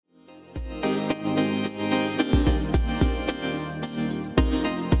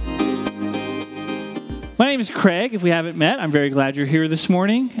My name is Craig. If we haven't met, I'm very glad you're here this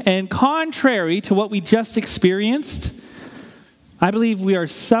morning. And contrary to what we just experienced, I believe we are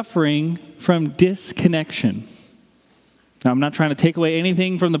suffering from disconnection. Now, I'm not trying to take away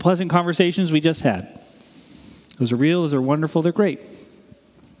anything from the pleasant conversations we just had. Those are real, those are wonderful, they're great.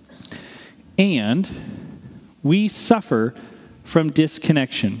 And we suffer from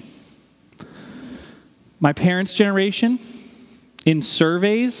disconnection. My parents' generation, in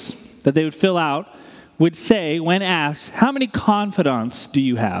surveys that they would fill out, would say, when asked, how many confidants do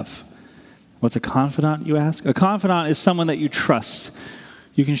you have? What's a confidant, you ask? A confidant is someone that you trust.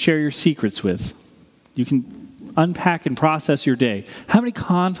 You can share your secrets with. You can unpack and process your day. How many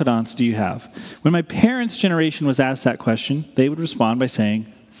confidants do you have? When my parents' generation was asked that question, they would respond by saying,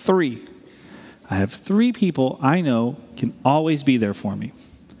 3. I have 3 people I know can always be there for me.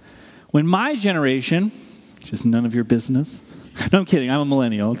 When my generation, which is none of your business. No, I'm kidding. I'm a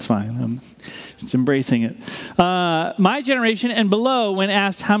millennial. It's fine. I'm just embracing it. My generation and below, when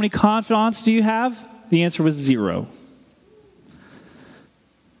asked, how many confidants do you have? The answer was 0.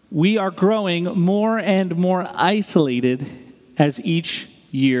 We are growing more and more isolated as each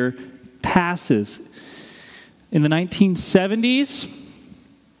year passes. In the 1970s,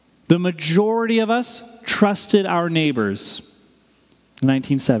 the majority of us trusted our neighbors. In the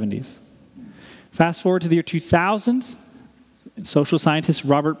 1970s. Fast forward to the year 2000, social scientist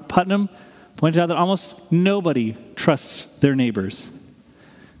Robert Putnam pointed out that almost nobody trusts their neighbors.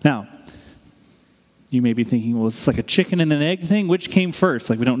 Now, you may be thinking, well, it's like a chicken and an egg thing. Which came first?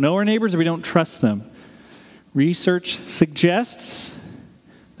 Like we don't know our neighbors or we don't trust them? Research suggests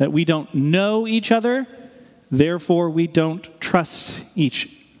that we don't know each other, therefore we don't trust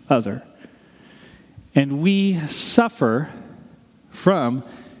each other. And we suffer from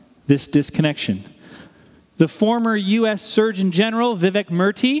this disconnection. The former U.S. Surgeon General, Vivek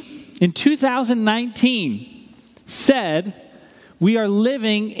Murthy, in 2019 said, we are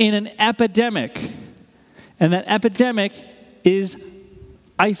living in an epidemic, and that epidemic is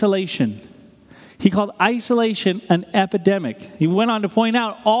isolation. He called isolation an epidemic. He went on to point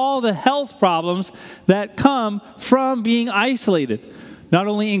out all the health problems that come from being isolated. Not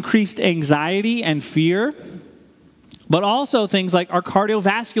only increased anxiety and fear, but also things like our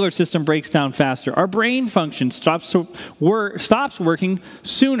cardiovascular system breaks down faster. Our brain function stops working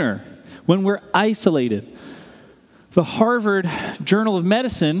sooner when we're isolated. The Harvard Journal of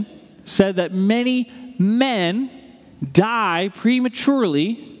Medicine said that many men die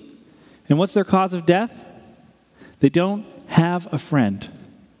prematurely. And what's their cause of death? They don't have a friend.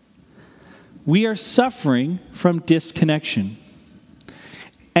 We are suffering from disconnection.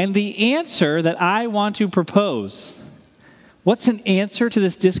 And the answer that I want to propose, what's an answer to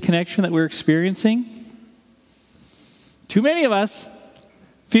this disconnection that we're experiencing? Too many of us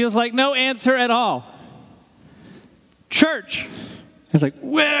feels like no answer at all. Church. It's like,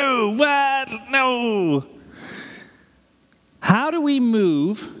 whoa, what? No. How do we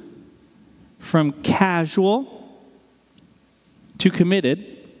move from casual to committed,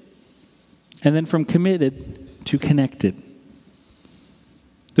 and then from committed to connected?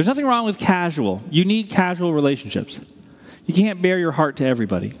 There's nothing wrong with casual. You need casual relationships. You can't bare your heart to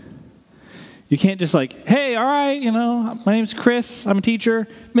everybody. You can't just like, hey, all right, my name's Chris. I'm a teacher.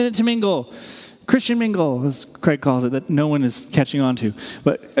 Minute to mingle. Christian mingle, as Craig calls it, that no one is catching on to.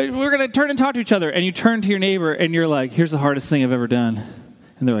 But we're going to turn and talk to each other. And you turn to your neighbor and you're like, here's the hardest thing I've ever done.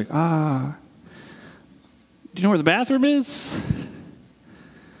 And they're like, do you know where the bathroom is?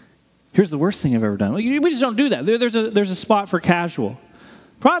 Here's the worst thing I've ever done. Like, we just don't do that. There's a spot for casual.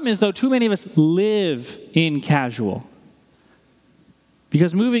 Problem is, though, too many of us live in casual.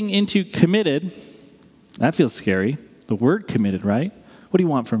 Because moving into committed, that feels scary. The word committed, right? What do you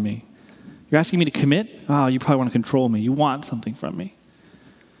want from me? You're asking me to commit? Oh, you probably want to control me. You want something from me.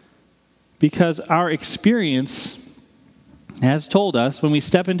 Because our experience has told us when we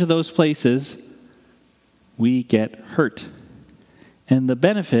step into those places, we get hurt. And the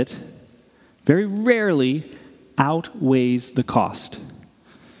benefit very rarely outweighs the cost.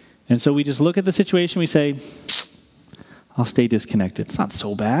 And so we just look at the situation, we say, I'll stay disconnected. It's not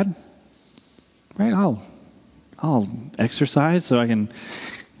so bad, right? I'll exercise so I can,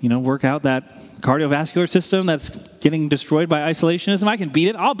 work out that cardiovascular system that's getting destroyed by isolationism. I can beat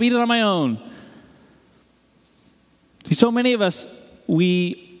it. I'll beat it on my own. See, so many of us,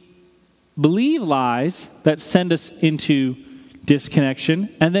 we believe lies that send us into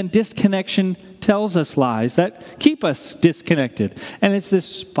disconnection, and then disconnection tells us lies that keep us disconnected. And it's this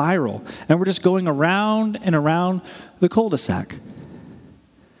spiral. And we're just going around and around the cul-de-sac.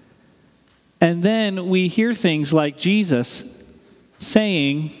 And then we hear things like Jesus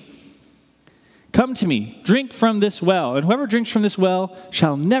saying, Come to me, drink from this well, and whoever drinks from this well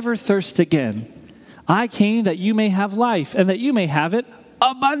shall never thirst again. I came that you may have life, and that you may have it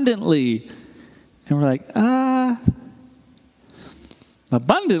abundantly. And we're like,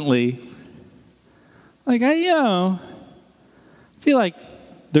 abundantly? Like, I feel like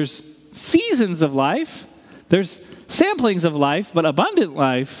there's seasons of life, there's samplings of life, but abundant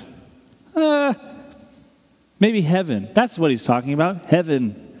life, maybe heaven. That's what he's talking about,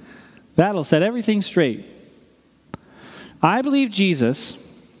 heaven. That'll set everything straight. I believe Jesus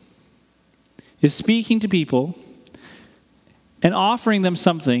is speaking to people and offering them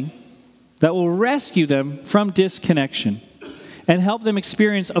something that will rescue them from disconnection and help them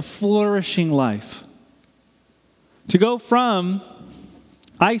experience a flourishing life. To go from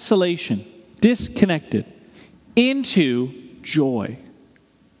isolation, disconnected, into joy.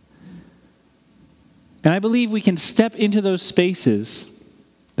 And I believe we can step into those spaces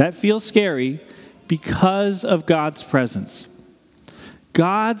that feel scary because of God's presence.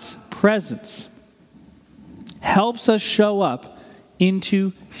 God's presence helps us show up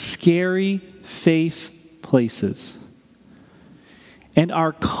into scary faith places. And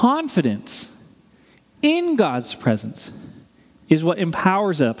our confidence in God's presence is what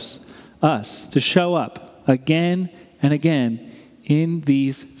empowers us to show up again and again in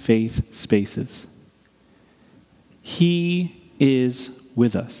these faith spaces. He is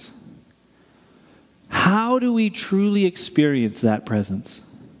with us. How do we truly experience that presence?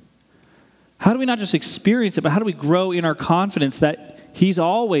 How do we not just experience it, but how do we grow in our confidence that He's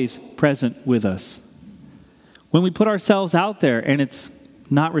always present with us? When we put ourselves out there and it's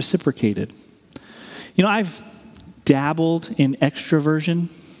not reciprocated. I've dabbled in extroversion.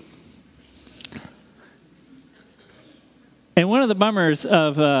 And one of the bummers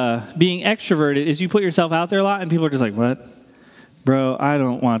of being extroverted is you put yourself out there a lot and people are just like, what? Bro, I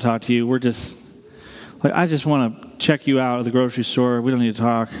don't want to talk to you. I just want to check you out at the grocery store. We don't need to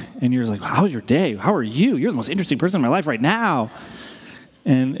talk. And you're just like, how's your day? How are you? You're the most interesting person in my life right now.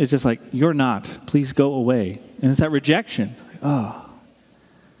 And it's just like, you're not. Please go away. And it's that rejection. Oh.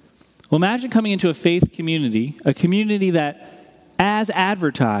 Well, imagine coming into a faith community, a community that, as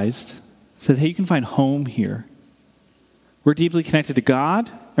advertised, says, hey, you can find home here. We're deeply connected to God,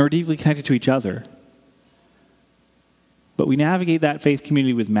 and we're deeply connected to each other. But we navigate that faith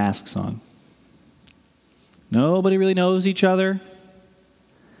community with masks on. Nobody really knows each other.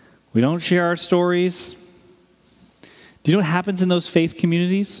 We don't share our stories. Do you know what happens in those faith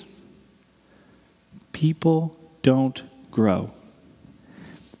communities? People don't grow.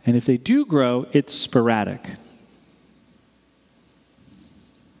 And if they do grow, it's sporadic.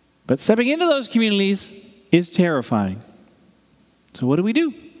 But stepping into those communities is terrifying. So what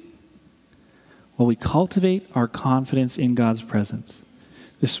do? Well, we cultivate our confidence in God's presence.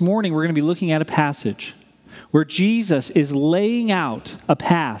 This morning, we're going to be looking at a passage where Jesus is laying out a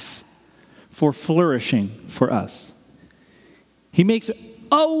path for flourishing for us. He makes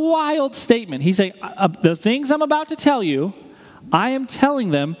a wild statement. He's saying, the things I'm about to tell you, I am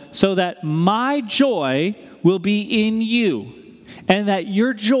telling them so that my joy will be in you and that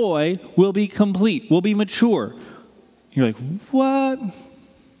your joy will be complete, will be mature. You're like, what?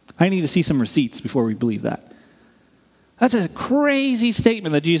 I need to see some receipts before we believe that. That's a crazy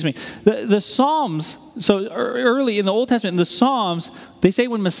statement that Jesus made. The Psalms, so early in the Old Testament, in the Psalms, they say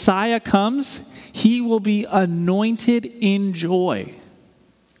when Messiah comes, he will be anointed in joy.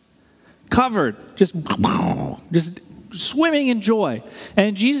 Covered, just swimming in joy.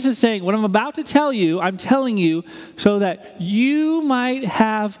 And Jesus is saying, what I'm about to tell you, I'm telling you so that you might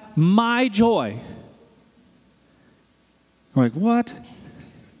have my joy. We're like, what?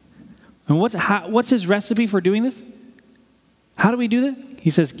 And what's his recipe for doing this? How do we do that? He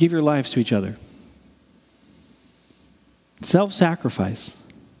says, give your lives to each other. Self-sacrifice.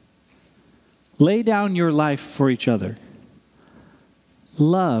 Lay down your life for each other.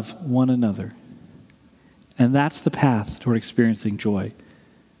 Love one another. And that's the path toward experiencing joy.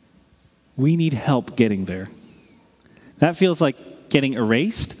 We need help getting there. That feels like getting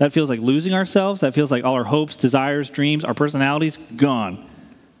erased. That feels like losing ourselves. That feels like all our hopes, desires, dreams, our personalities, gone.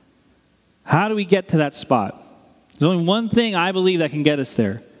 How do we get to that spot? There's only one thing I believe that can get us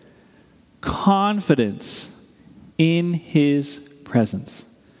there. Confidence in his presence.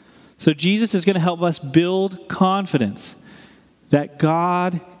 So Jesus is going to help us build confidence that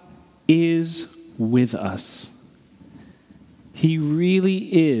God is with us. He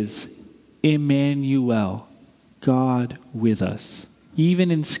really is Emmanuel, God with us.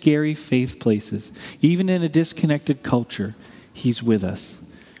 Even in scary faith places, even in a disconnected culture, he's with us.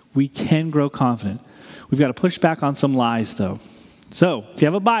 We can grow confident. We've got to push back on some lies, though. So, if you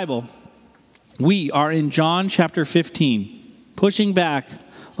have a Bible, We are in John chapter 15, pushing back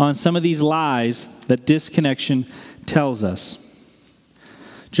on some of these lies that disconnection tells us.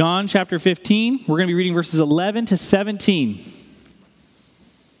 John chapter 15, we're going to be reading verses 11 to 17.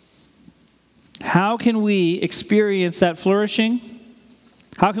 How can we experience that flourishing?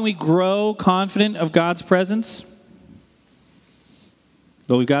 How can we grow confident of God's presence?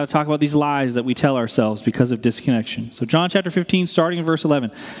 But we've got to talk about these lies that we tell ourselves because of disconnection. So John chapter 15, starting in verse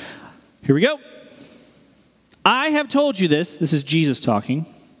 11. Here we go. I have told you this is Jesus talking,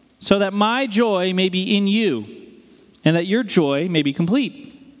 so that my joy may be in you, and that your joy may be complete.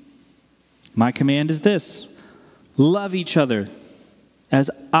 My command is this: love each other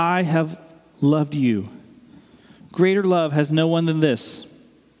as I have loved you. Greater love has no one than this,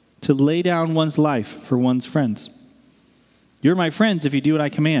 to lay down one's life for one's friends. You're my friends if you do what I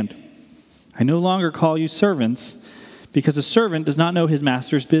command. I no longer call you servants, because a servant does not know his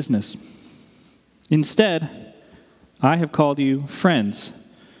master's business. Instead, I have called you friends.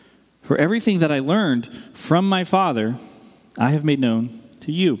 For everything that I learned from my Father, I have made known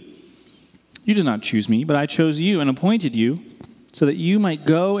to you. You did not choose me, but I chose you and appointed you so that you might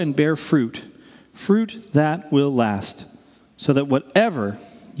go and bear fruit, fruit that will last, so that whatever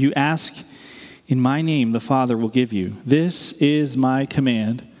you ask in my name, the Father will give you. This is my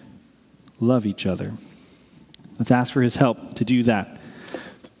command: love each other. Let's ask for his help to do that.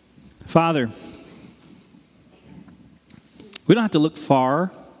 Father, we don't have to look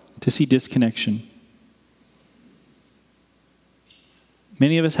far to see disconnection.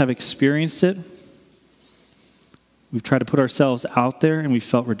 Many of us have experienced it. We've tried to put ourselves out there and we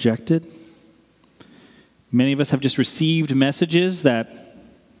felt rejected. Many of us have just received messages that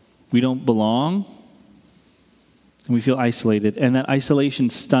we don't belong, and we feel isolated, and that isolation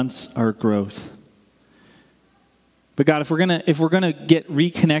stunts our growth. But God, if we're gonna get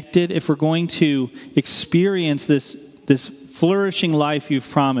reconnected, if we're going to experience this flourishing life you've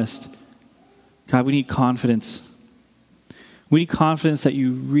promised, God, we need confidence. We need confidence that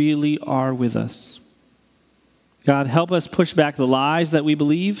you really are with us. God, help us push back the lies that we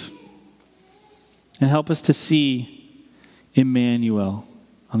believe, and help us to see Emmanuel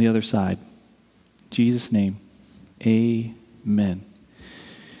on the other side. In Jesus' name, amen.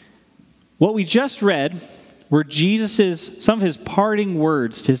 What we just read were some of his parting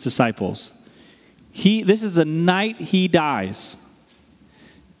words to his disciples. This is the night he dies.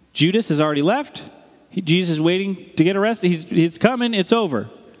 Judas has already left. Jesus is waiting to get arrested. He's coming. It's over.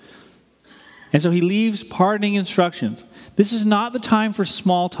 And so he leaves parting instructions. This is not the time for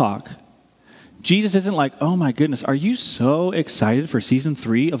small talk. Jesus isn't like, oh my goodness, are you so excited for season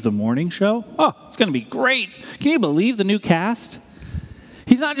 3 of the morning show? Oh, it's going to be great. Can you believe the new cast?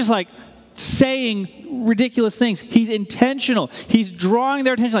 He's not just like saying ridiculous things. He's intentional. He's drawing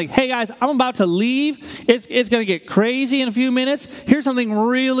their attention like, hey guys, I'm about to leave. It's going to get crazy in a few minutes. Here's something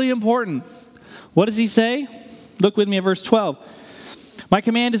really important. What does he say? Look with me at verse 12. My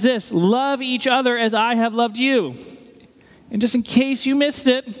command is this: love each other as I have loved you. And just in case you missed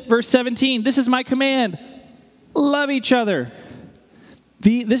it, verse 17, this is my command: love each other.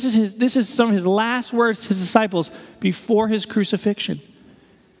 This is some of his last words to his disciples before his crucifixion.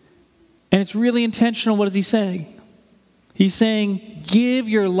 And it's really intentional. What is he saying? He's saying, give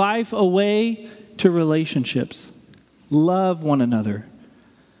your life away to relationships. Love one another.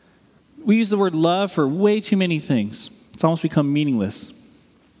 We use the word love for way too many things. It's almost become meaningless.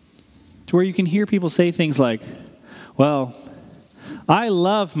 To where you can hear people say things like, well, I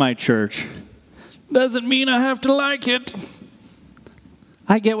love my church. Doesn't mean I have to like it.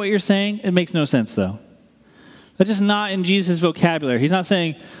 I get what you're saying. It makes no sense, though. That's just not in Jesus' vocabulary. He's not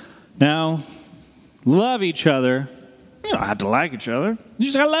saying, now, love each other. You don't have to like each other. You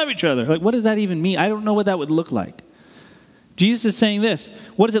just got to love each other. Like, what does that even mean? I don't know what that would look like. Jesus is saying this.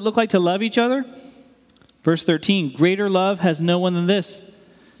 What does it look like to love each other? Verse 13, greater love has no one than this,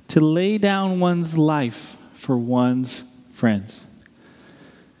 to lay down one's life for one's friends.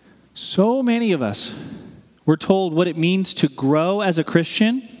 So many of us were told what it means to grow as a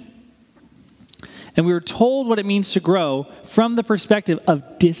Christian, and we were told what it means to grow from the perspective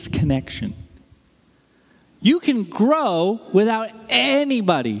of disconnection. You can grow without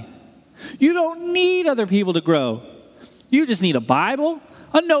anybody. You don't need other people to grow. You just need a Bible,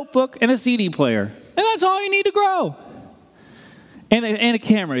 a notebook, and a CD player. And that's all you need to grow. And a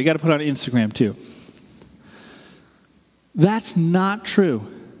camera. You got to put on Instagram too. That's not true.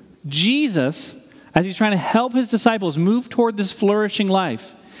 Jesus, as he's trying to help his disciples move toward this flourishing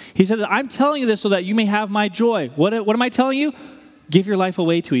life, he said, I'm telling you this so that you may have my joy. What am I telling you? Give your life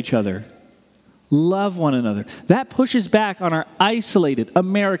away to each other. love one another. That pushes back on our isolated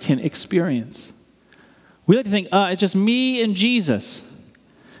American experience. We like to think, it's just me and Jesus.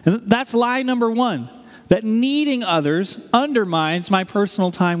 And that's lie number one, that needing others undermines my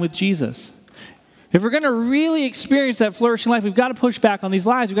personal time with Jesus. If we're going to really experience that flourishing life, we've got to push back on these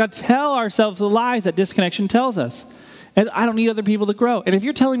lies. We've got to tell ourselves the lies that disconnection tells us. And I don't need other people to grow. And if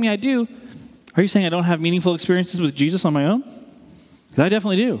you're telling me I do, are you saying I don't have meaningful experiences with Jesus on my own? Because I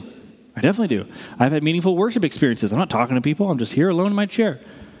definitely do. I definitely do. I've had meaningful worship experiences. I'm not talking to people. I'm just here alone in my chair.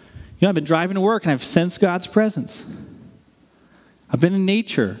 You know, I've been driving to work and I've sensed God's presence. I've been in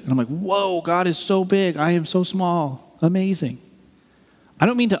nature and I'm like, whoa, God is so big. I am so small. Amazing. I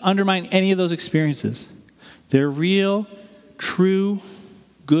don't mean to undermine any of those experiences. They're real, true,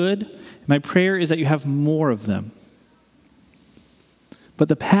 good. My prayer is that you have more of them. But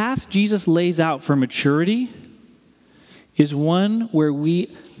the path Jesus lays out for maturity is one where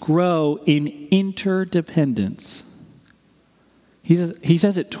we grow in interdependence. He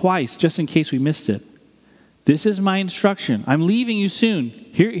says it twice, just in case we missed it. This is my instruction. I'm leaving you soon.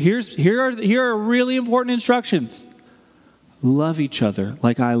 Here are really important instructions. Love each other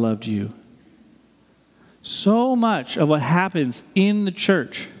like I loved you. So much of what happens in the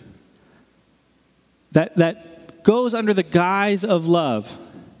church that goes under the guise of love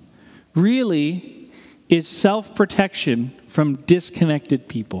really is self-protection from disconnected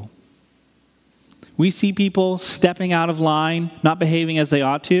people. We see people stepping out of line, not behaving as they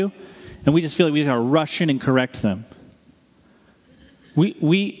ought to, and we just feel like we just got to rush in and correct them. We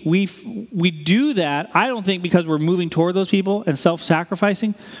do that, I don't think because we're moving toward those people and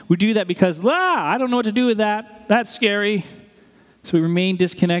self-sacrificing. We do that because, I don't know what to do with that. That's scary. So we remain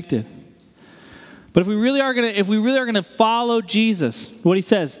disconnected. But if we really are going to follow Jesus, what he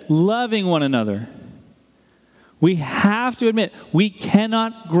says, loving one another, we have to admit we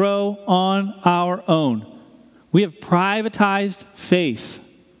cannot grow on our own. We have privatized faith.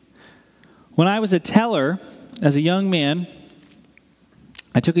 When I was a teller as a young man,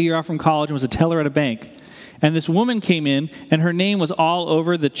 I took a year off from college and was a teller at a bank. And this woman came in, and her name was all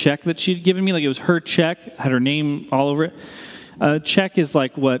over the check that she'd given me. Like, it was her check, had her name all over it. A check is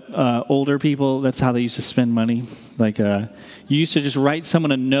like what older people, that's how they used to spend money. Like, you used to just write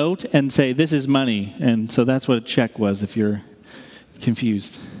someone a note and say, this is money. And so that's what a check was, if you're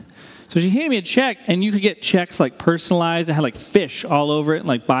confused. So she handed me a check, and you could get checks like personalized. It had like fish all over it,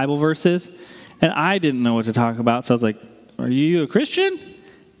 like Bible verses. And I didn't know what to talk about, so I was like, are you a Christian?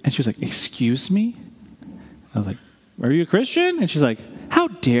 And she was like, excuse me? I was like, are you a Christian? And she's like, how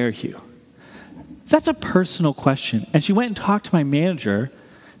dare you? That's a personal question. And she went and talked to my manager,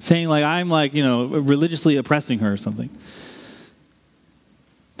 saying like, I'm like, religiously oppressing her or something.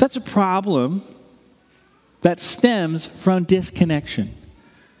 That's a problem that stems from disconnection.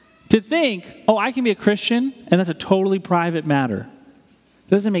 To think, I can be a Christian, and that's a totally private matter.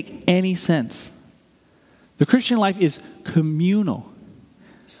 That doesn't make any sense. The Christian life is communal.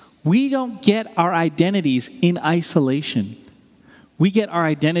 We don't get our identities in isolation. We get our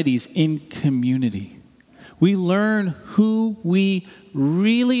identities in community. We learn who we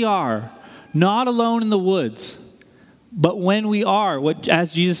really are, not alone in the woods, but when we are,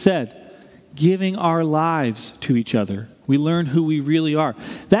 as Jesus said, giving our lives to each other. We learn who we really are.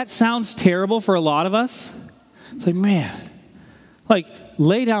 That sounds terrible for a lot of us. It's like, man,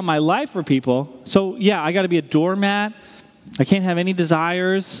 lay down my life for people. So yeah, I got to be a doormat. I can't have any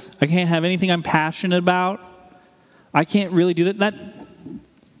desires. I can't have anything I'm passionate about. I can't really do that.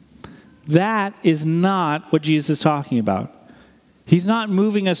 That is not what Jesus is talking about. He's not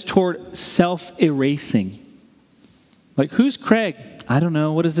moving us toward self-erasing. Like, who's Craig? I don't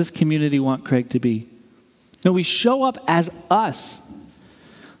know. What does this community want Craig to be? No, we show up as us.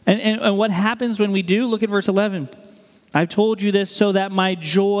 And what happens when we do? Look at verse 11. I've told you this so that my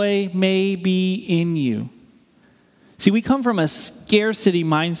joy may be in you. See, we come from a scarcity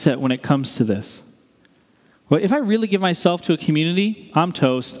mindset when it comes to this. Well, if I really give myself to a community, I'm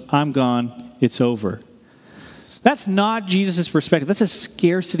toast, I'm gone, it's over. That's not Jesus' perspective. That's a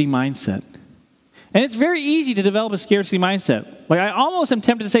scarcity mindset. And it's very easy to develop a scarcity mindset. Like, I almost am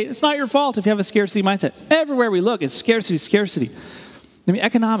tempted to say, it's not your fault if you have a scarcity mindset. Everywhere we look, it's scarcity, scarcity. I mean,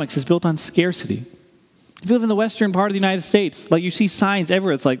 economics is built on scarcity. If you live in the western part of the United States, like, you see signs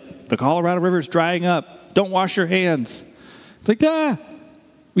everywhere. It's like, the Colorado River is drying up. Don't wash your hands. It's like,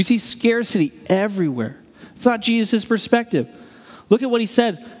 we see scarcity everywhere. It's not Jesus' perspective. Look at what he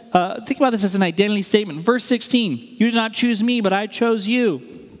said. Think about this as an identity statement. Verse 16, you did not choose me, but I chose you.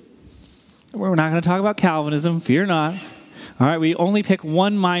 We're not going to talk about Calvinism. Fear not. All right, we only pick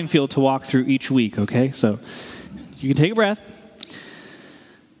one minefield to walk through each week, okay? So you can take a breath.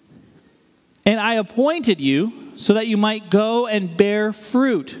 And I appointed you so that you might go and bear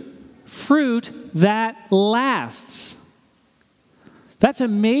fruit. Fruit that lasts. That's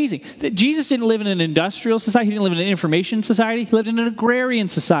amazing. That Jesus didn't live in an industrial society. He didn't live in an information society. He lived in an agrarian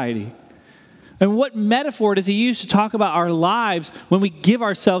society. And what metaphor does he use to talk about our lives when we give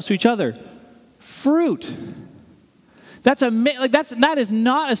ourselves to each other? Fruit. That is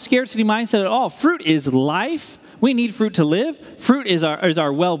not a scarcity mindset at all. Fruit is life. We need fruit to live. Fruit is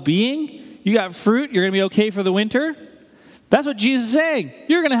our well-being. You got fruit, you're going to be okay for the winter. That's what Jesus is saying.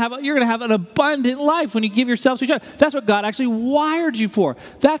 You're going to have an abundant life when you give yourself to each other. That's what God actually wired you for.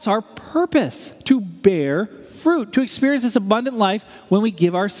 That's our purpose, to bear fruit, to experience this abundant life when we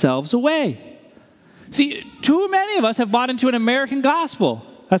give ourselves away. See, too many of us have bought into an American gospel.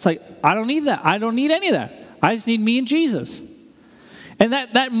 That's like, I don't need that. I don't need any of that. I just need me and Jesus. And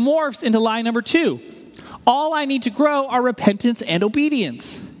that morphs into lie number 2. All I need to grow are repentance and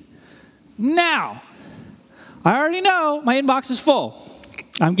obedience. Now, I already know my inbox is full.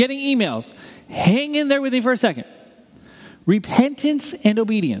 I'm getting emails. Hang in there with me for a second. Repentance and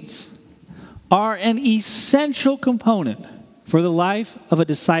obedience are an essential component for the life of a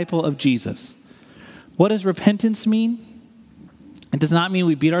disciple of Jesus. What does repentance mean? It does not mean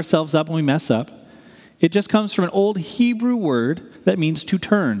we beat ourselves up when we mess up. It just comes from an old Hebrew word that means to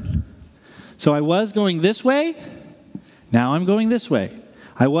turn. So I was going this way, now I'm going this way.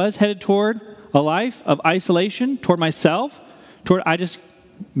 I was headed toward a life of isolation, toward myself, toward I just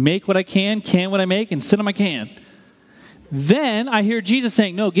make what I can what I make, and sit on my can. Then I hear Jesus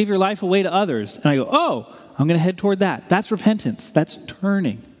saying, no, give your life away to others. And I go, oh, I'm going to head toward that. That's repentance. That's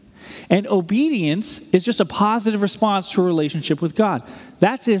turning. And obedience is just a positive response to a relationship with God.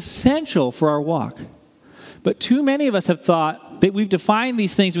 That's essential for our walk. But too many of us have thought that we've defined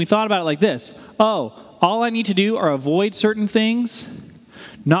these things, and we thought about it like this. Oh, all I need to do are avoid certain things,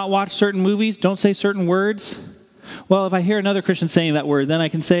 not watch certain movies, don't say certain words. Well, if I hear another Christian saying that word, then I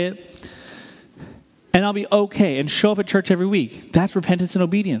can say it. And I'll be okay and show up at church every week. That's repentance and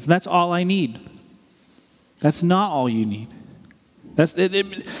obedience. That's all I need. That's not all you need.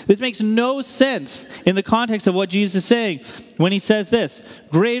 This makes no sense in the context of what Jesus is saying when he says this.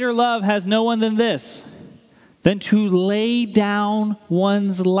 Greater love has no one than this, than to lay down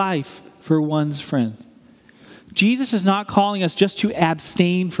one's life for one's friend. Jesus is not calling us just to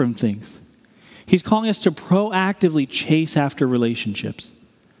abstain from things. He's calling us to proactively chase after relationships,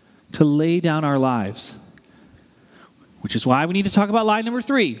 to lay down our lives, which is why we need to talk about lie number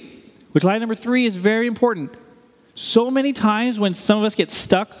 3, which lie number 3 is very important. So many times when some of us get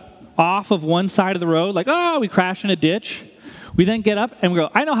stuck off of one side of the road, like, oh, we crash in a ditch, we then get up and we go,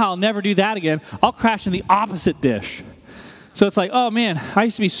 I know how I'll never do that again. I'll crash in the opposite ditch. So it's like, oh man, I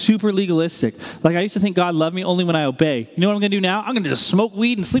used to be super legalistic. Like I used to think God loved me only when I obey. You know what I'm going to do now? I'm going to just smoke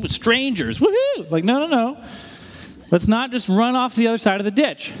weed and sleep with strangers. Woohoo! Like, no. Let's not just run off the other side of the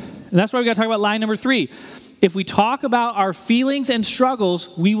ditch. And that's why we got to talk about lie number 3. If we talk about our feelings and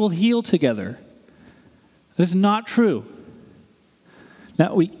struggles, we will heal together. That is not true.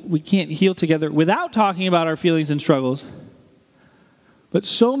 Now, we can't heal together without talking about our feelings and struggles. But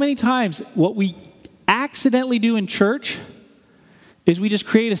so many times, what we accidentally do in church is we just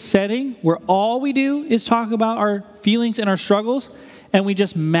create a setting where all we do is talk about our feelings and our struggles, and we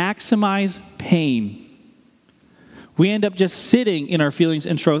just maximize pain. We end up just sitting in our feelings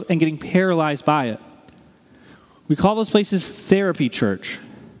and struggles and getting paralyzed by it. We call those places therapy church.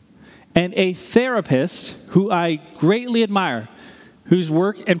 And a therapist who I greatly admire, whose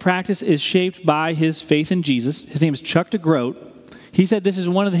work and practice is shaped by his faith in Jesus, his name is Chuck DeGroat. He said this is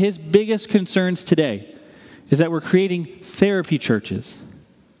one of his biggest concerns today, is that we're creating therapy churches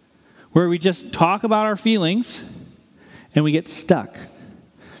where we just talk about our feelings and we get stuck.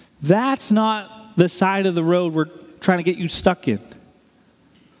 That's not the side of the road we're trying to get you stuck in.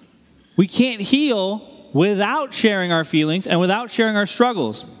 We can't heal without sharing our feelings and without sharing our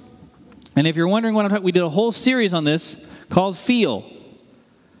struggles. And if you're wondering what I'm talking, we did a whole series on this called Feel.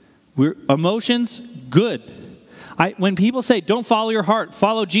 Emotions, good. When people say, don't follow your heart,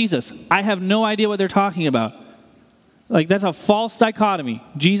 follow Jesus, I have no idea what they're talking about. Like, that's a false dichotomy.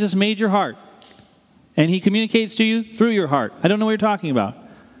 Jesus made your heart, and he communicates to you through your heart. I don't know what you're talking about.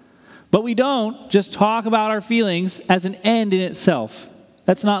 But we don't just talk about our feelings as an end in itself.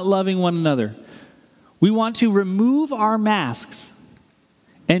 That's not loving one another. We want to remove our masks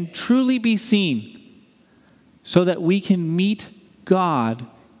and truly be seen so that we can meet God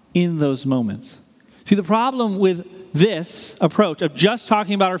in those moments. See, the problem with this approach of just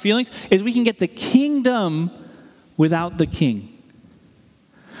talking about our feelings is we can get the kingdom without the king.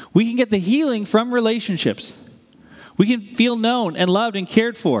 We can get the healing from relationships. We can feel known and loved and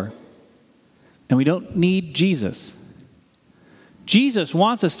cared for. And we don't need Jesus. Jesus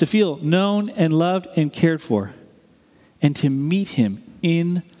wants us to feel known and loved and cared for, and to meet him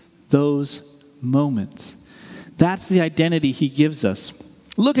in those moments. That's the identity he gives us.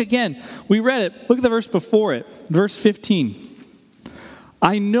 Look again. We read it. Look at the verse before it. Verse 15.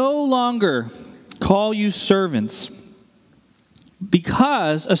 I no longer call you servants,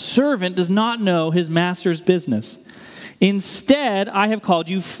 because a servant does not know his master's business. Instead, I have called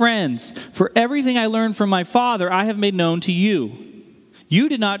you friends. For everything I learned from my Father, I have made known to you. You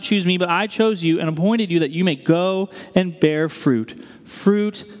did not choose me, but I chose you and appointed you that you may go and bear fruit.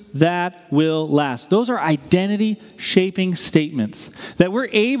 Fruit that will last. Those are identity-shaping statements. That we're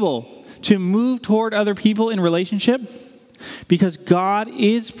able to move toward other people in relationship because God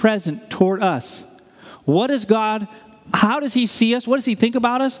is present toward us. What is God? How does he see us? What does he think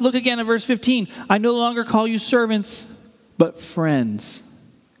about us? Look again at verse 15. I no longer call you servants, but friends.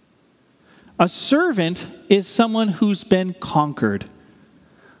 A servant is someone who's been conquered.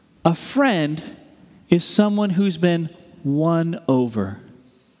 A friend is someone who's been won over.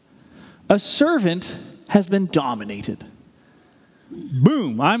 A servant has been dominated.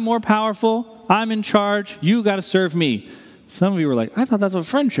 Boom, I'm more powerful. I'm in charge. You got to serve me. Some of you were like, I thought that's what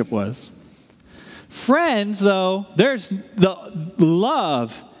friendship was. Friends, though, there's the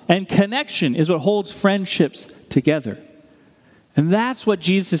love and connection is what holds friendships together. And that's what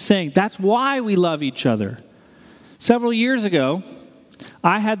Jesus is saying. That's why we love each other. Several years ago,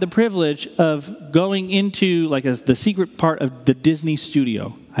 I had the privilege of going into the secret part of the Disney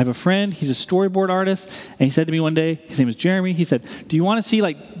studio. I have a friend, he's a storyboard artist, and he said to me one day, his name is Jeremy, he said, do you want to see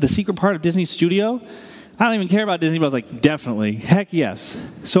the secret part of Disney studio? I don't even care about Disney, but I was like, definitely, heck yes.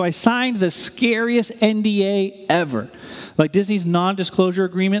 So I signed the scariest NDA ever. Disney's non-disclosure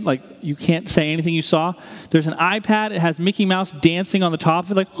agreement, you can't say anything you saw. There's an iPad, it has Mickey Mouse dancing on the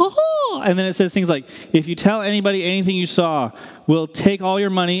top of it, oh, and then it says things like, if you tell anybody anything you saw, we'll take all your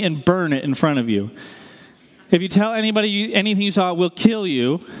money and burn it in front of you. If you tell anybody anything you saw, we'll kill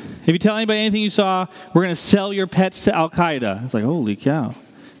you. If you tell anybody anything you saw, we're going to sell your pets to Al-Qaeda. It's like, holy cow.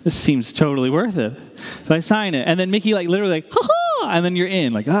 This seems totally worth it. So I sign it. And then Mickey literally ha-ha! And then you're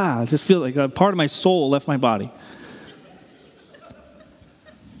in. I just feel like a part of my soul left my body.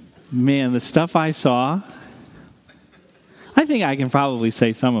 Man, the stuff I saw, I think I can probably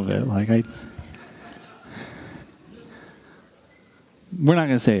say some of it. We're not going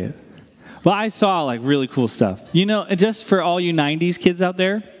to say it. But I saw really cool stuff. Just for all you 90s kids out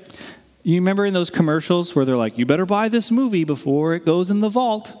there, you remember in those commercials where they're like, you better buy this movie before it goes in the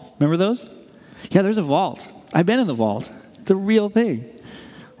vault. Remember those? Yeah, there's a vault. I've been in the vault. It's a real thing.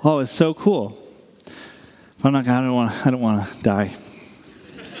 Oh, it's so cool. I don't want to die.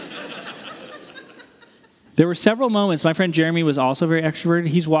 There were several moments. My friend Jeremy was also very extroverted.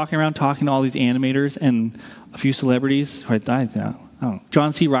 He's walking around talking to all these animators and a few celebrities. I don't know.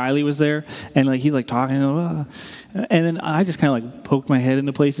 John C. Reilly was there, and he's talking, and then I just kind of poked my head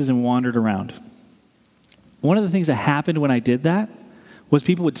into places and wandered around. One of the things that happened when I did that was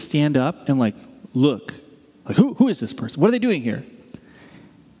people would stand up and look, who is this person? What are they doing here?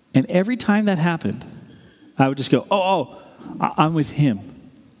 And every time that happened, I would just go, I'm with him.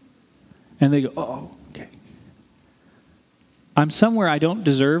 And they go, oh, okay. I'm somewhere I don't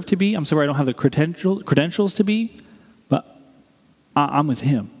deserve to be. I'm somewhere I don't have the credentials to be. I'm with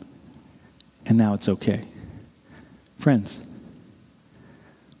him, and now it's okay. Friends,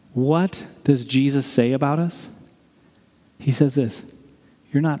 what does Jesus say about us? He says this,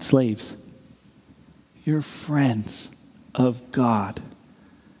 you're not slaves. You're friends of God.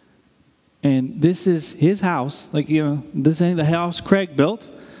 And this is his house. This ain't the house Craig built.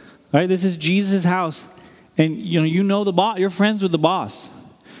 Right? This is Jesus' house. And you know the boss. You're friends with the boss.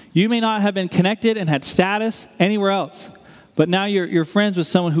 You may not have been connected and had status anywhere else. But now you're friends with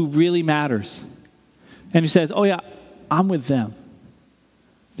someone who really matters. And who says, oh yeah, I'm with them.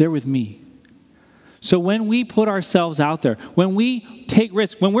 They're with me. So when we put ourselves out there, when we take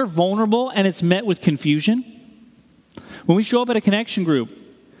risks, when we're vulnerable and it's met with confusion, when we show up at a connection group,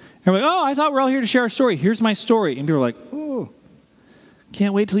 and we're like, oh, I thought we're all here to share our story. Here's my story. And people are like, oh,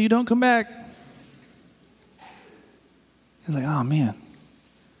 can't wait till you don't come back. You're like, oh man,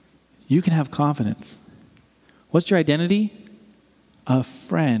 you can have confidence. What's your identity? A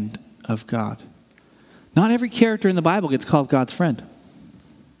friend of God. Not every character in the Bible gets called God's friend.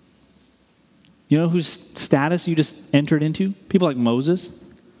 You know whose status you just entered into? People like Moses.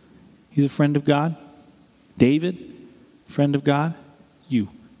 He's a friend of God. David, friend of God. You.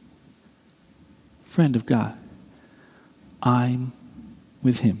 Friend of God. I'm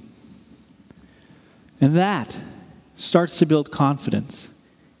with him. And that starts to build confidence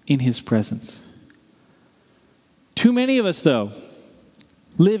in his presence. Too many of us, though,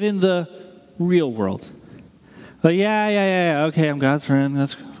 live in the real world. Like, yeah, okay, I'm God's friend.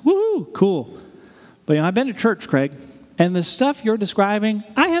 That's woohoo, cool. But I've been to church, Craig, and the stuff you're describing,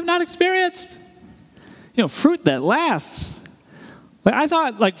 I have not experienced. Fruit that lasts. Like, I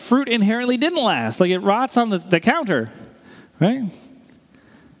thought like fruit inherently didn't last. Like it rots on the counter, right?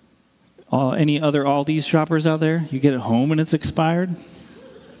 Any other Aldi's shoppers out there? You get it home and it's expired?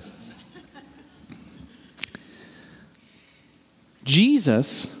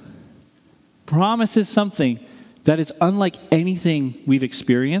 Jesus promises something that is unlike anything we've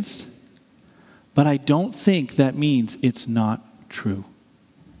experienced, but I don't think that means it's not true.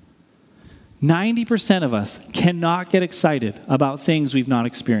 90% of us cannot get excited about things we've not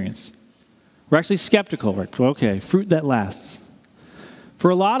experienced. We're actually skeptical. We're like, okay, fruit that lasts.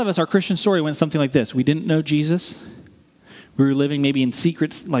 For a lot of us, our Christian story went something like this. We didn't know Jesus. We were living maybe in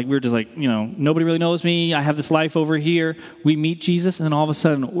secrets. Like we were just like, nobody really knows me. I have this life over here. We meet Jesus, and then all of a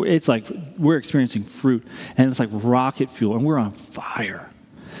sudden, it's like we're experiencing fruit. And it's like rocket fuel, and we're on fire.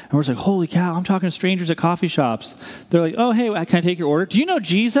 And we're just like, holy cow, I'm talking to strangers at coffee shops. They're like, oh, hey, can I take your order? Do you know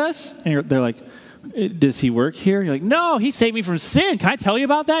Jesus? And they're like, does he work here? You're like, no, he saved me from sin. Can I tell you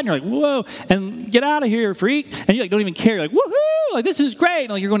about that? And you're like, whoa, and get out of here, freak. And you don't even care. You're like, woohoo, like this is great.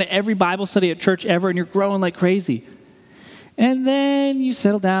 And you're going to every Bible study at church ever, and you're growing like crazy. And then you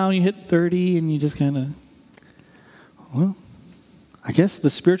settle down, you hit 30, and you just kind of, I guess the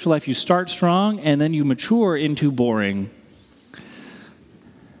spiritual life, you start strong, and then you mature into boring.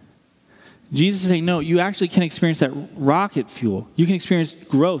 Jesus is saying, no, you actually can experience that rocket fuel. You can experience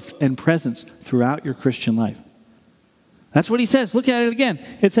growth and presence throughout your Christian life. That's what he says. Look at it again.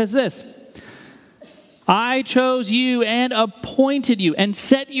 It says this. I chose you and appointed you and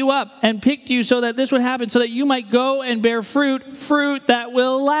set you up and picked you so that this would happen, so that you might go and bear fruit that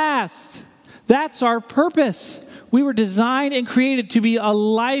will last. That's our purpose. We were designed and created to be a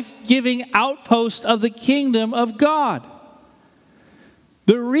life-giving outpost of the kingdom of God.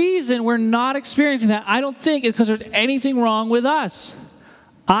 The reason we're not experiencing that, I don't think, is because there's anything wrong with us.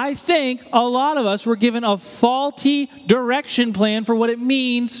 I think a lot of us were given a faulty direction plan for what it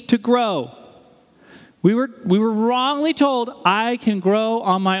means to grow. We were wrongly told, I can grow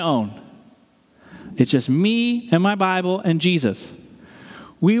on my own. It's just me and my Bible and Jesus.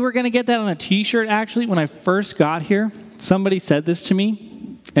 We were going to get that on a t-shirt, actually, when I first got here. Somebody said this to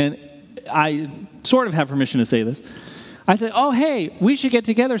me, and I sort of have permission to say this. I said, oh, hey, we should get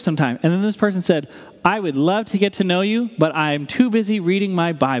together sometime. And then this person said, I would love to get to know you, but I'm too busy reading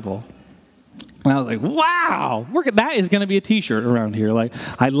my Bible. And I was like, wow, that is going to be a t-shirt around here. Like,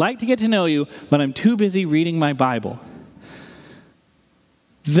 I'd like to get to know you, but I'm too busy reading my Bible.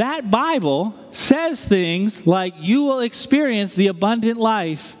 That Bible says things like you will experience the abundant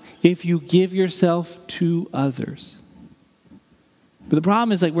life if you give yourself to others. But the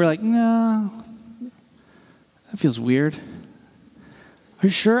problem is, we're like, no, that feels weird. Are you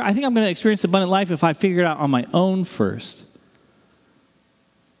sure? I think I'm going to experience abundant life if I figure it out on my own first.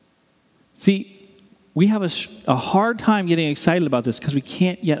 See, we have a hard time getting excited about this because we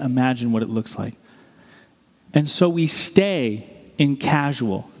can't yet imagine what it looks like. And so we stay in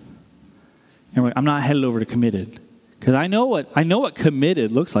casual. And we're like, I'm not headed over to committed. Because I know what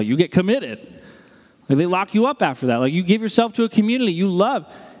committed looks like. You get committed. Like they lock you up after that. Like you give yourself to a community you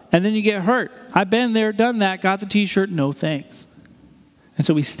love, and then you get hurt. I've been there, done that, got the t-shirt, no thanks. And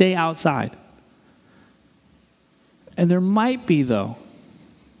so we stay outside. And there might be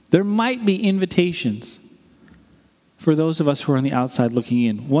invitations for those of us who are on the outside looking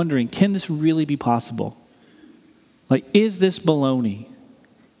in, wondering, can this really be possible? Like, is this baloney?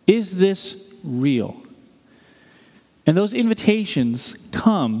 Is this real? And those invitations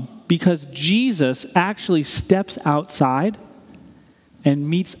come because Jesus actually steps outside and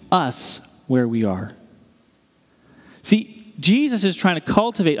meets us where we are. See, Jesus is trying to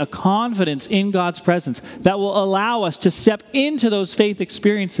cultivate a confidence in God's presence that will allow us to step into those faith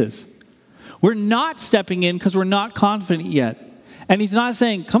experiences. We're not stepping in because we're not confident yet. And he's not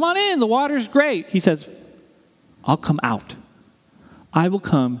saying, come on in, the water's great. He says, I'll come out. I will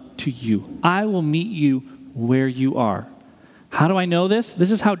come to you. I will meet you where you are. How do I know this?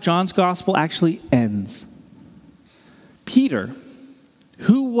 This is how John's gospel actually ends. Peter,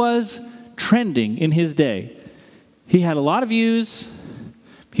 who was trending in his day, he had a lot of views.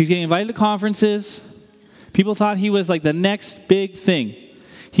 He was getting invited to conferences. People thought he was like the next big thing.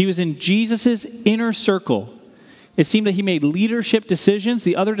 He was in Jesus' inner circle. It seemed that he made leadership decisions.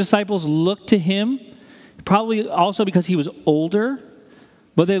 The other disciples looked to him, probably also because he was older,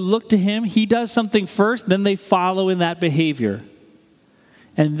 but they looked to him. He does something first, then they follow in that behavior.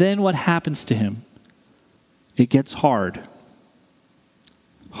 And then what happens to him? it gets hard.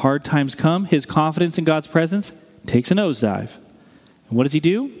 Hard times come, his confidence in God's presence takes a nosedive. And what does he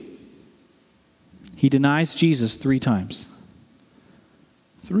do? He denies Jesus 3 times.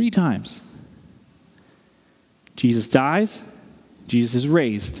 3 times. Jesus dies, Jesus is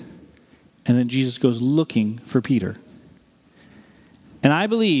raised, and then Jesus goes looking for Peter. And I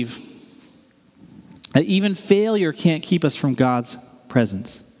believe that even failure can't keep us from God's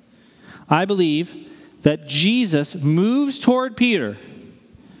presence. I believe that Jesus moves toward Peter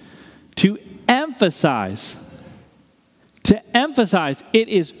to emphasize it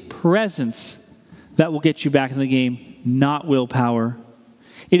is presence that will get you back in the game, not willpower.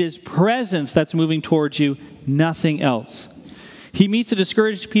 It is presence that's moving towards you, nothing else. He meets a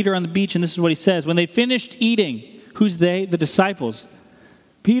discouraged Peter on the beach, and this is what he says. When they finished eating, who's they? The disciples.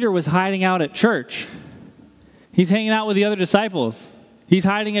 Peter was hiding out at church. He's hanging out with the other disciples. He's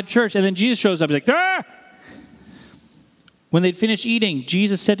hiding at church, and then Jesus shows up. He's like, ah! When they'd finished eating,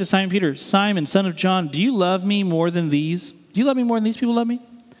 Jesus said to Simon Peter, Simon, son of John, do you love me more than these? Do you love me more than these people love me?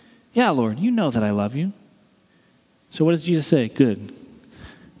 Yeah, Lord, you know that I love you. So what does Jesus say? Good.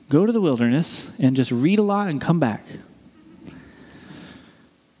 Go to the wilderness and just read a lot and come back.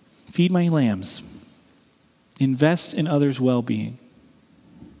 Feed my lambs. Invest in others' well-being.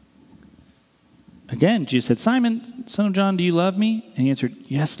 Again, Jesus said, Simon, son of John, do you love me? And he answered,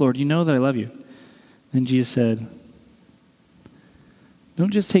 yes, Lord, you know that I love you. Then Jesus said,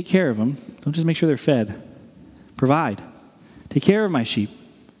 don't just take care of them. Don't just make sure they're fed. Provide. Take care of my sheep.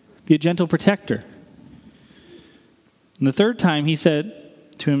 Be a gentle protector. And the 3rd time he said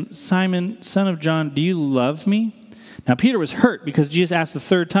to him, Simon, son of John, do you love me? Now Peter was hurt because Jesus asked the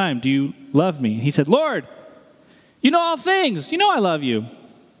 3rd time, do you love me? And he said, Lord, you know all things. You know I love you.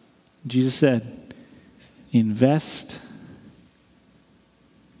 And Jesus said, invest,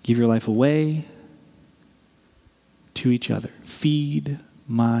 give your life away to each other. Feed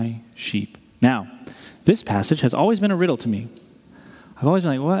my sheep. Now, this passage has always been a riddle to me. I've always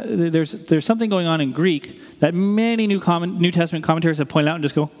been like, what? There's something going on in Greek that many New Testament commentators have pointed out and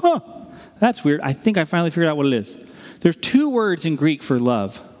just go, that's weird. I think I finally figured out what it is. There's 2 words in Greek for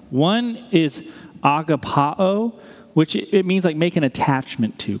love. One is agapao, which it means like make an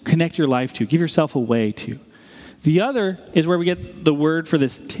attachment to, connect your life to, give yourself away to. The other is where we get the word for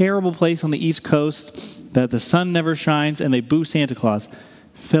this terrible place on the East Coast that the sun never shines and they boo Santa Claus.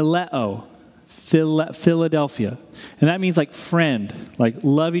 Phileo. Philadelphia. And that means like friend, like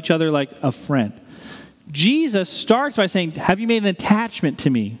love each other like a friend. Jesus starts by saying, have you made an attachment to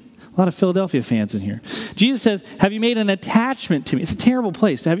me? A lot of Philadelphia fans in here. Jesus says, have you made an attachment to me? It's a terrible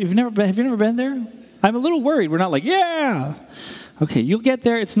place. Have you never been there? I'm a little worried. We're not like, yeah. Okay, you'll get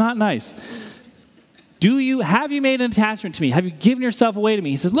there. It's not nice. Have you made an attachment to me? Have you given yourself away to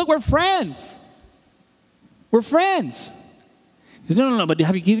me? He says, look, we're friends. We're friends. He says, no, but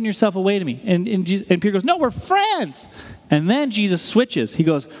have you given yourself away to me? And Peter goes, no, we're friends. And then Jesus switches. He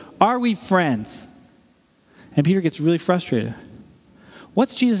goes, are we friends? And Peter gets really frustrated.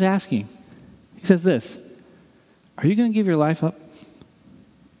 What's Jesus asking? He says this, are you going to give your life up?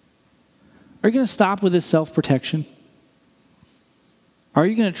 Are you going to stop with this self-protection? Are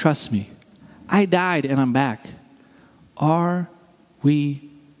you going to trust me? I died and I'm back. Are we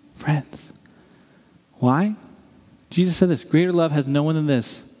friends? Why? Jesus said this, greater love has no one than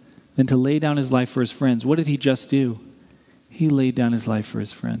this, than to lay down his life for his friends. What did he just do? He laid down his life for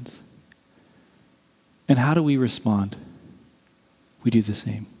his friends. And how do we respond? We do the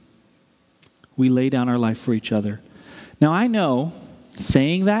same. We lay down our life for each other. Now I know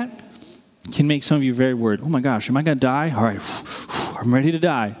saying that can make some of you very worried. Oh my gosh, am I going to die? All right, I'm ready to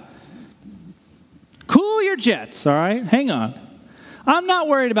die. Cool your jets, all right? Hang on. I'm not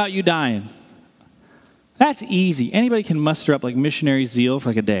worried about you dying. That's easy. Anybody can muster up like missionary zeal for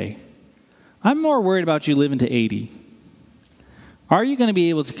like a day. I'm more worried about you living to 80. Are you going to be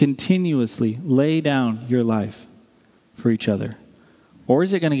able to continuously lay down your life for each other? Or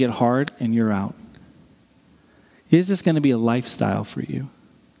is it going to get hard and you're out? Is this going to be a lifestyle for you?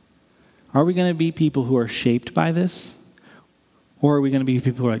 Are we going to be people who are shaped by this? Or are we going to be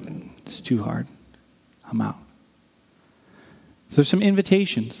people who are like, it's too hard. I'm out. So there's some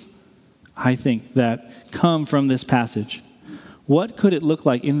invitations, I think, that come from this passage. What could it look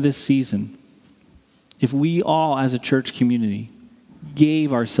like in this season if we all as a church community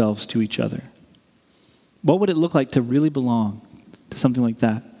gave ourselves to each other? What would it look like to really belong to something like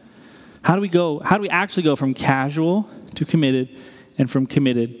that? How do we actually go from casual to committed and from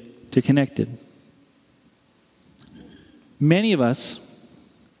committed to connected? Many of us,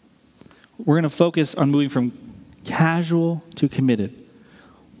 we're going to focus on moving from casual to committed.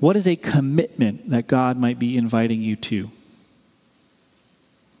 What is a commitment that God might be inviting you to?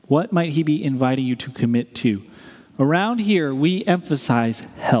 What might he be inviting you to commit to? Around here, we emphasize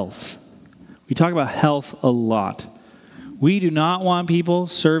health. We talk about health a lot. We do not want people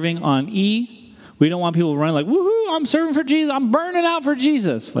serving on E. We don't want people running like, woohoo, I'm serving for Jesus. I'm burning out for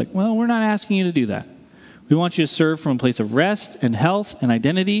Jesus. Like, well, we're not asking you to do that. We want you to serve from a place of rest and health and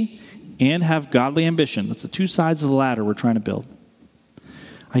identity and have godly ambition. That's the two sides of the ladder we're trying to build.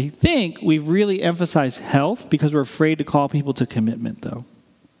 I think we've really emphasized health because we're afraid to call people to commitment, though.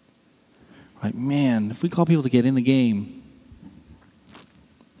 Like, man, if we call people to get in the game,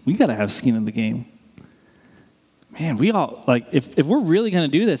 we got to have skin in the game. Man, we all, like, if we're really going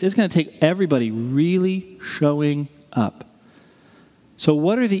to do this, it's going to take everybody really showing up. So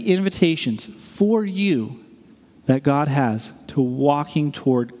what are the invitations for you that God has to walking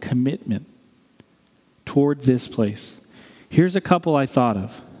toward commitment toward this place? Here's a couple I thought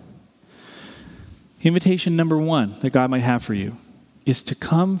of. Invitation number 1 that God might have for you is to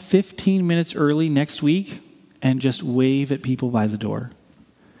come 15 minutes early next week and just wave at people by the door.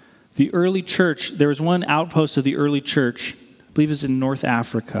 The early church, there was one outpost of the early church, I believe it was in North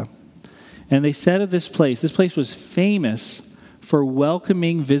Africa. And they said of this place was famous for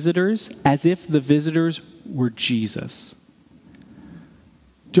welcoming visitors as if the visitors were Jesus.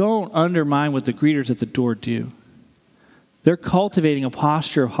 Don't undermine what the greeters at the door do. They're cultivating a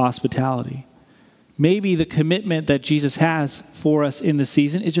posture of hospitality. Maybe the commitment that Jesus has for us in the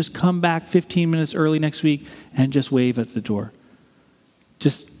season is just come back 15 minutes early next week and just wave at the door.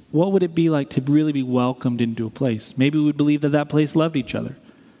 Just what would it be like to really be welcomed into a place? Maybe we would believe that that place loved each other.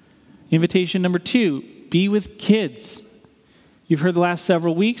 Invitation number 2, be with kids. You've heard the last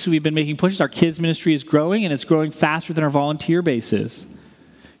several weeks we've been making pushes. Our kids ministry is growing, and it's growing faster than our volunteer base is.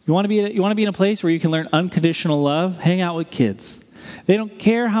 You want to be in a place where you can learn unconditional love? Hang out with kids. They don't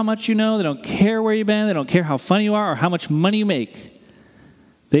care how much you know. They don't care where you've been. They don't care how funny you are or how much money you make.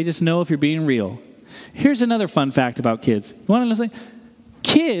 They just know if you're being real. Here's another fun fact about kids. You want to know something?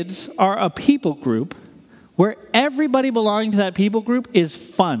 Kids are a people group where everybody belonging to that people group is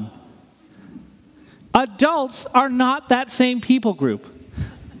fun. Adults are not that same people group.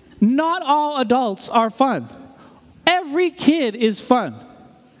 Not all adults are fun. Every kid is fun.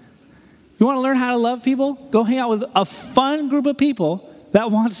 You want to learn how to love people? Go hang out with a fun group of people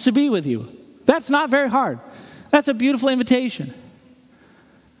that wants to be with you. That's not very hard. That's a beautiful invitation.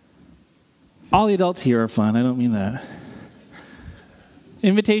 All the adults here are fun. I don't mean that.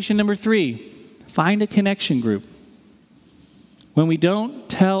 Invitation number 3, find a connection group. When we don't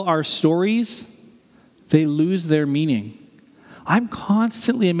tell our stories, they lose their meaning. I'm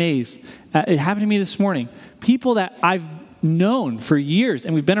constantly amazed. It happened to me this morning. People that I've known for years,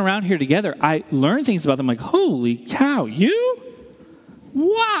 and we've been around here together, I learn things about them like, holy cow, you?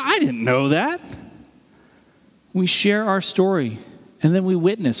 Wow, I didn't know that. We share our story, and then we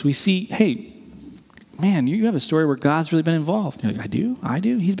witness. We see, hey, man, you have a story where God's really been involved. You're like, I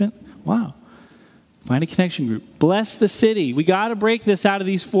do. He's been, wow. Find a connection group. Bless the city. We got to break this out of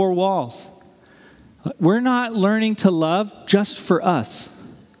these 4 walls. We're not learning to love just for us.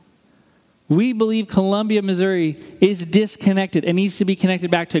 We believe Columbia, Missouri is disconnected and needs to be connected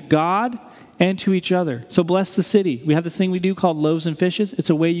back to God and to each other. So bless the city. We have this thing we do called Loaves and Fishes. It's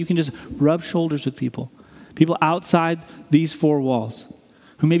a way you can just rub shoulders with people outside these 4 walls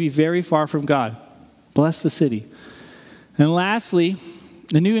who may be very far from God. Bless the city. And lastly,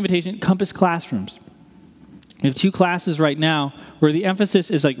 the new invitation, Compass Classrooms. We have 2 classes right now where the emphasis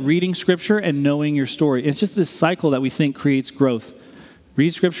is like reading Scripture and knowing your story. It's just this cycle that we think creates growth.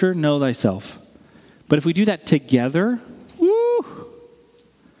 Read Scripture, know thyself. But if we do that together, woo,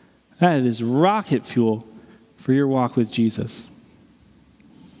 that is rocket fuel for your walk with Jesus.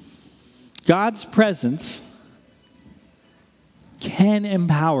 God's presence can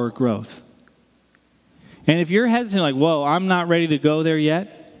empower growth. And if you're hesitant, like, whoa, I'm not ready to go there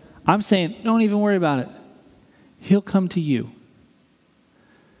yet, I'm saying, don't even worry about it. He'll come to you.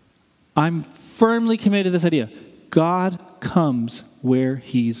 I'm firmly committed to this idea. God comes where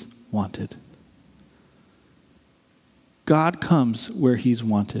he's wanted. God comes where he's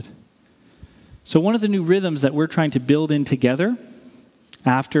wanted. So one of the new rhythms that we're trying to build in together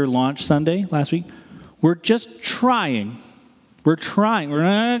after launch Sunday last week, we're just trying. We're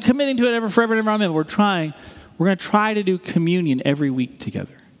not committing to it ever, forever, and ever, amen. We're going to try to do communion every week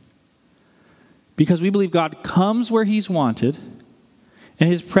together. Because we believe God comes where he's wanted, and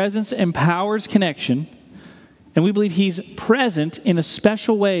his presence empowers connection, and we believe he's present in a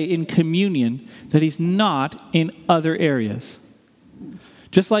special way in communion that he's not in other areas.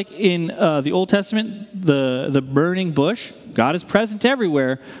 Just like in the Old Testament, the burning bush, God is present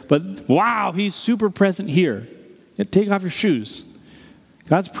everywhere, but wow, he's super present here. Take off your shoes.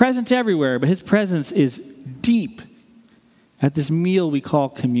 God's present everywhere, but his presence is deep at this meal we call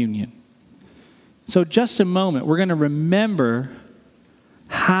communion. So just a moment, we're going to remember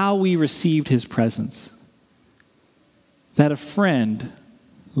how we received his presence. That a friend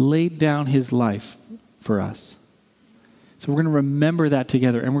laid down his life for us. So we're going to remember that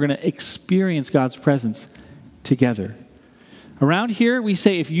together, and we're going to experience God's presence together. Around here, we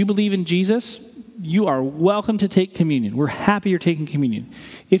say if you believe in Jesus, you are welcome to take communion. We're happy you're taking communion.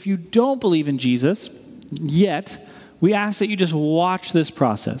 If you don't believe in Jesus yet, we ask that you just watch this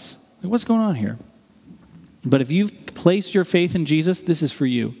process. What's going on here? But if you've placed your faith in Jesus, this is for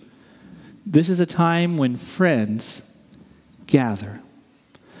you. This is a time when friends gather.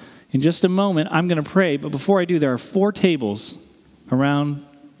 In just a moment, I'm going to pray, but before I do, there are 4 tables around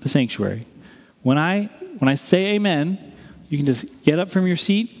the sanctuary. When I say amen, you can just get up from your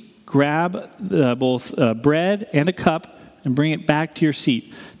seat, grab both bread and a cup, and bring it back to your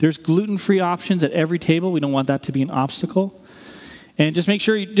seat. There's gluten-free options at every table. We don't want that to be an obstacle. And just make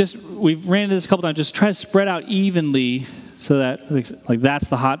sure we've ran into this a couple times, just try to spread out evenly so that, like that's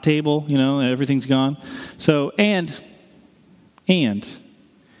the hot table, everything's gone. So, and an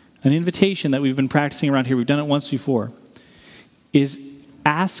invitation that we've been practicing around here, we've done it once before, is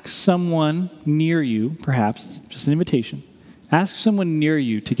ask someone near you, perhaps, just an invitation, ask someone near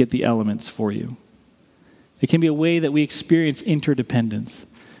you to get the elements for you. It can be a way that we experience interdependence.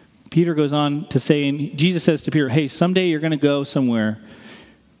 Peter goes on to say, and Jesus says to Peter, hey, someday you're going to go somewhere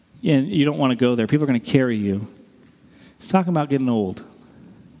and you don't want to go there. People are going to carry you. He's talking about getting old.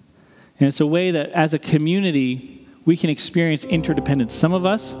 And it's a way that as a community, we can experience interdependence. Some of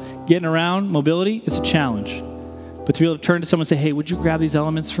us, getting around, mobility, it's a challenge. But to be able to turn to someone and say, hey, would you grab these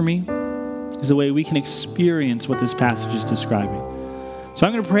elements for me? Is a way we can experience what this passage is describing. So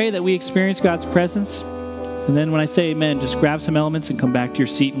I'm going to pray that we experience God's presence. And then when I say amen, just grab some elements and come back to your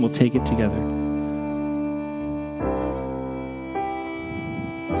seat and we'll take it together.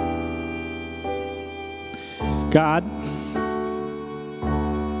 God,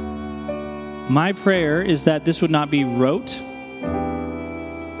 my prayer is that this would not be rote.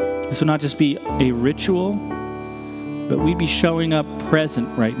 This would not just be a ritual, but we'd be showing up present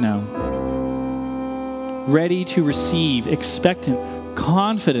right now. Ready to receive, expectant,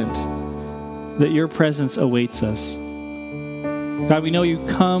 confident that your presence awaits us. God, we know you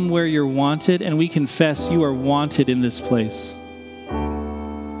come where you're wanted, and we confess you are wanted in this place.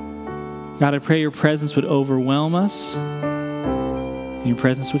 God, I pray your presence would overwhelm us, and your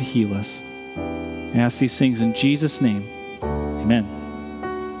presence would heal us. I ask these things in Jesus' name. Amen.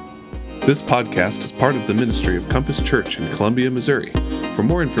 This podcast is part of the ministry of Compass Church in Columbia, Missouri. For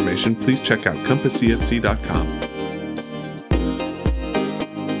more information, please check out compasscfc.com.